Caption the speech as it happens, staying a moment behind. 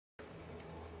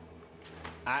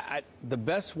The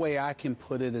best way I can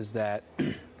put it is that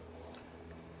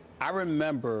I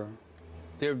remember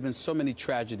there have been so many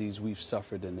tragedies we've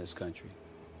suffered in this country.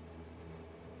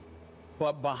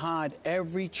 But behind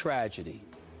every tragedy,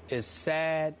 as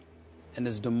sad and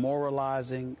as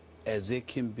demoralizing as it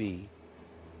can be,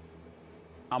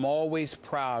 I'm always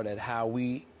proud at how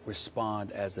we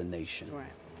respond as a nation. Right.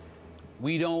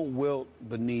 We don't wilt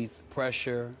beneath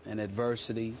pressure and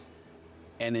adversity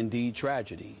and indeed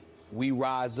tragedy. We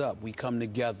rise up, we come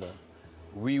together.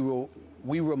 We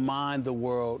remind the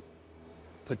world,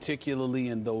 particularly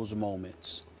in those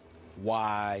moments,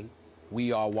 why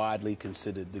we are widely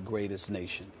considered the greatest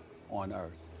nation on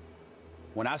earth.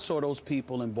 When I saw those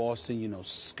people in Boston,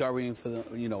 scurrying for the,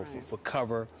 for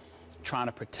cover, trying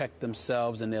to protect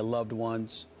themselves and their loved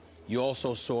ones, you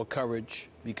also saw courage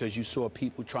because you saw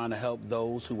people trying to help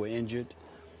those who were injured.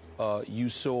 You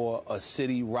saw a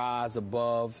city rise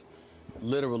above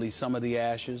literally some of the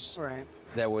ashes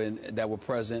that were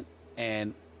present,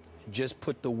 and just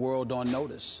put the world on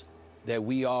notice that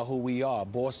we are who we are.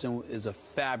 Boston is a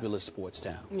fabulous sports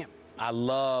town. Yeah. I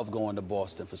love going to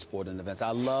Boston for sporting events.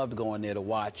 I loved going there to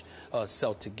watch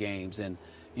Celtic games, and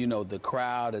the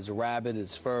crowd is rabid,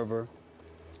 is fervor,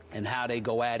 and how they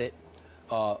go at it.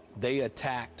 They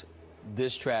attacked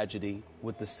this tragedy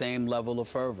with the same level of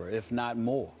fervor, if not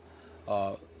more.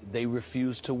 They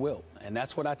refuse to wilt, and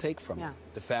that's what I take from it.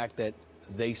 The fact that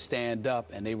they stand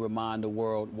up and they remind the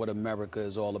world what America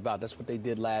is all about. That's what they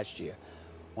did last year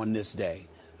on this day,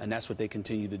 and that's what they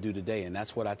continue to do today, and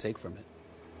that's what I take from it.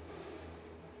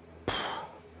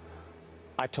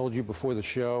 I told you before the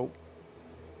show,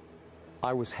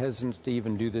 I was hesitant to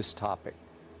even do this topic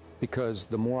because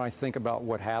the more I think about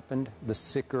what happened, the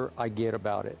sicker I get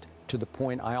about it, to the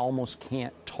point I almost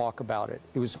can't talk about it.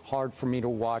 It was hard for me to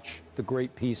watch the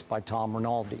great piece by Tom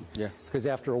Rinaldi. Yes. Because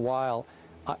after a while,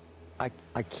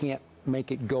 I can't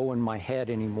make it go in my head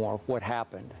anymore what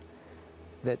happened.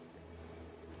 That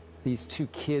these two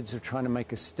kids are trying to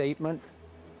make a statement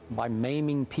by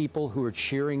maiming people who are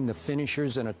cheering the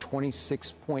finishers in a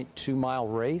 26.2-mile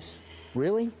race?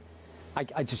 Really?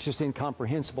 It's just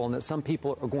incomprehensible, and that some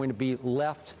people are going to be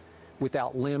left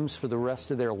without limbs for the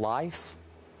rest of their life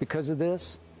because of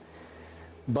this.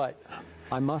 But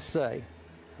I must say,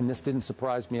 and this didn't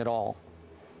surprise me at all,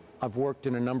 I've worked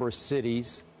in a number of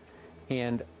cities,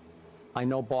 and I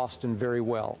know Boston very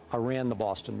well. I ran the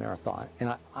Boston Marathon,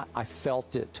 and I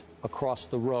felt it across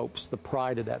the ropes, the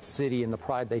pride of that city and the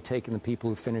pride they take in the people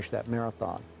who finish that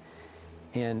marathon.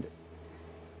 And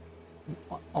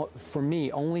for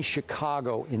me, only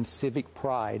Chicago in civic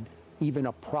pride even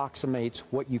approximates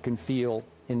what you can feel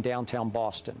in downtown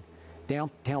Boston.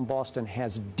 Downtown Boston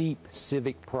has deep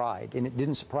civic pride, and it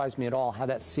didn't surprise me at all how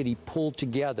that city pulled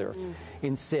together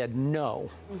and said, no,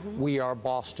 we are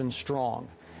Boston strong.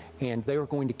 And they were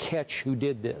going to catch who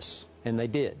did this, and they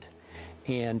did.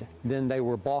 And then they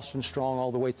were Boston strong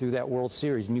all the way through that World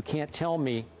Series. And you can't tell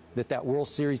me that that World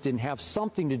Series didn't have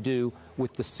something to do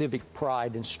with the civic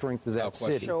pride and strength of that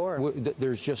city. Sure.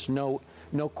 There's just no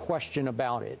question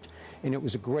about it. And it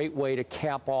was a great way to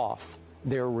cap off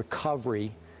their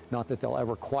recovery. Not that they'll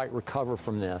ever quite recover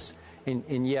from this.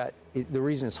 And yet, the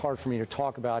reason it's hard for me to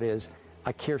talk about is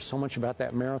I care so much about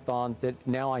that marathon that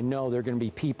now I know there are going to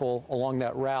be people along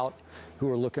that route who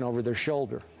are looking over their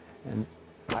shoulder. And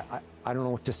I don't know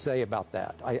what to say about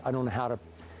that. I don't know how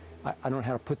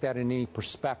to put that in any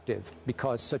perspective,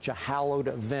 because such a hallowed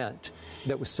event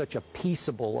that was such a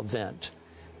peaceable event,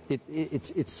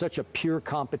 it's such a pure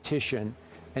competition,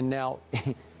 and now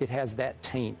it has that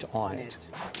taint on it.